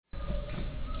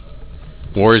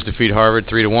Warriors defeat Harvard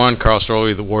 3-1. Carl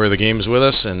Stroley, the Warrior of the game, is with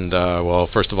us. And well,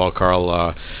 first of all,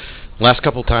 Carl, last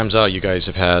couple times out, you guys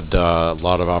have had a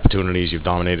lot of opportunities. You've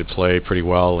dominated play pretty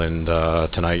well, and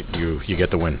tonight you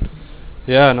get the win.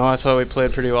 Yeah, no, I thought we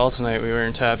played pretty well tonight. We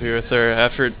weren't happy with our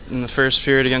effort in the first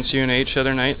period against UNH the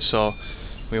other night, so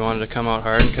we wanted to come out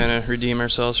hard and kind of redeem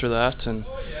ourselves for that. And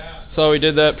thought we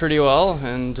did that pretty well.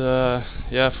 And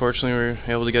yeah, fortunately, we were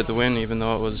able to get the win, even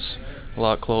though it was a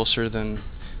lot closer than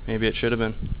maybe it should have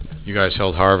been. You guys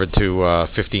held Harvard to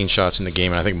 15 shots in the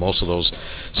game, and I think most of those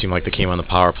seem like they came on the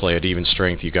power play at even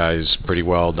strength. You guys pretty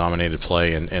well dominated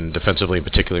play, and defensively in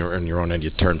particular in your own end,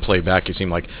 you turned play back. It seemed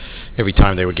like every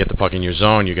time they would get the puck in your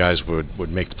zone, you guys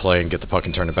would make the play and get the puck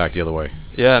and turn it back the other way.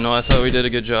 Yeah, no, I thought we did a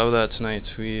good job of that tonight.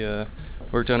 We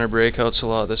worked on our breakouts a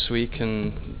lot this week,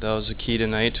 and that was the key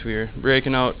tonight. We were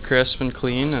breaking out crisp and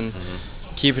clean and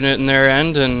keeping it in their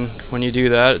end, and when you do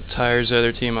that, it tires the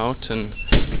other team out, and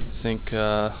I think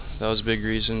that was a big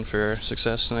reason for our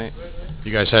success tonight.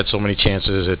 You guys had so many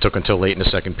chances. It took until late in the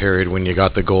second period when you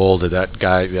got the goal. Did that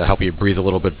help you breathe a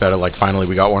little bit better, like finally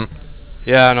we got one?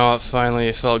 Yeah, no, it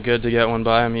finally felt good to get one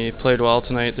by him. He played well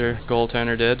tonight, their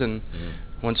goaltender did, and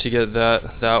once you get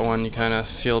that one, you kind of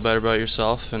feel better about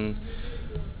yourself. And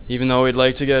even though we'd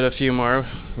like to get a few more,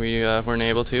 we weren't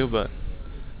able to, but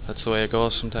that's the way it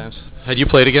goes sometimes. Had you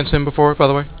played against him before, by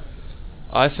the way?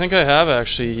 I think I have,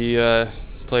 actually. He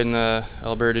played in the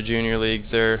Alberta Junior League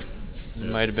there. It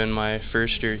might have been my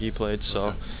first year he played,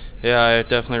 so yeah, I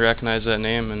definitely recognize that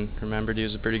name and remembered he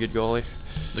was a pretty good goalie.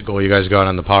 The goal you guys got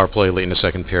on the power play late in the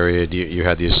second period, you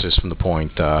had the assist from the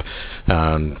point.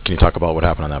 Can you talk about what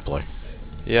happened on that play?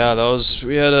 Yeah,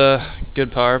 we had a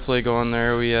good power play going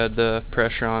there. We had the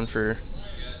pressure on for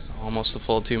almost the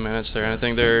full 2 minutes there, and I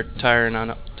think they're tiring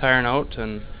out,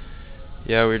 and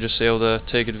yeah, we were just able to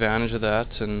take advantage of that,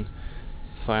 and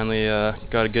finally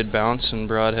got a good bounce, and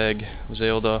Broadhegg was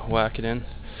able to whack it in.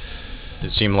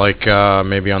 It seemed like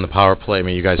maybe on the power play, I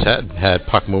mean, you guys had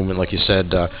puck movement, like you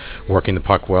said, working the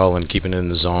puck well and keeping it in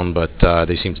the zone, but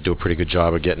they seemed to do a pretty good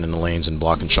job of getting in the lanes and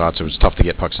blocking shots. It was tough to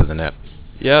get pucks to the net.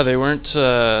 Yeah, they weren't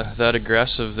that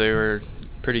aggressive. They were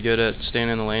pretty good at staying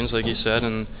in the lanes, like you said,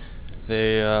 and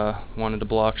they wanted to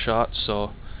block shots,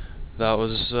 so that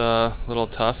was a little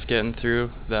tough getting through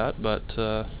that, but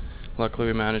luckily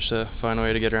we managed to find a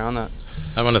way to get around that.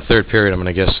 I'm on the third period. I'm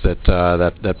going to guess that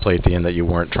that play at the end that you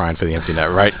weren't trying for the empty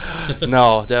net, right?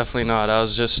 No, definitely not. I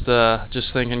was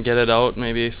just thinking get it out,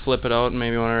 maybe flip it out, and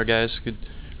maybe one of our guys could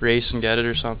race and get it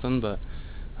or something, but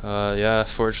yeah,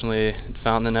 fortunately it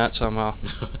found the net somehow.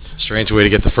 Strange way to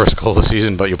get the first goal of the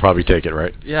season, but you'll probably take it,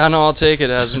 right? Yeah, no, I'll take it.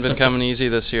 It hasn't been coming easy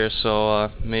this year, so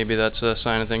maybe that's a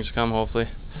sign of things to come, hopefully.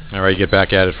 All right, you get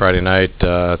back at it Friday night.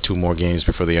 2 more games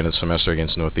before the end of the semester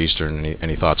against Northeastern.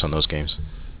 Any thoughts on those games?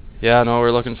 Yeah, no,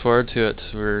 we're looking forward to it.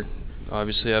 We're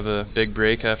obviously have a big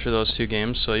break after those 2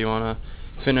 games, so you want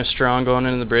to finish strong going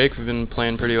into the break. We've been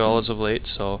playing pretty well as of late,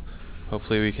 so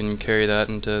hopefully we can carry that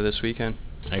into this weekend.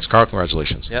 Thanks, Carl.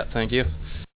 Congratulations. Yeah, thank you.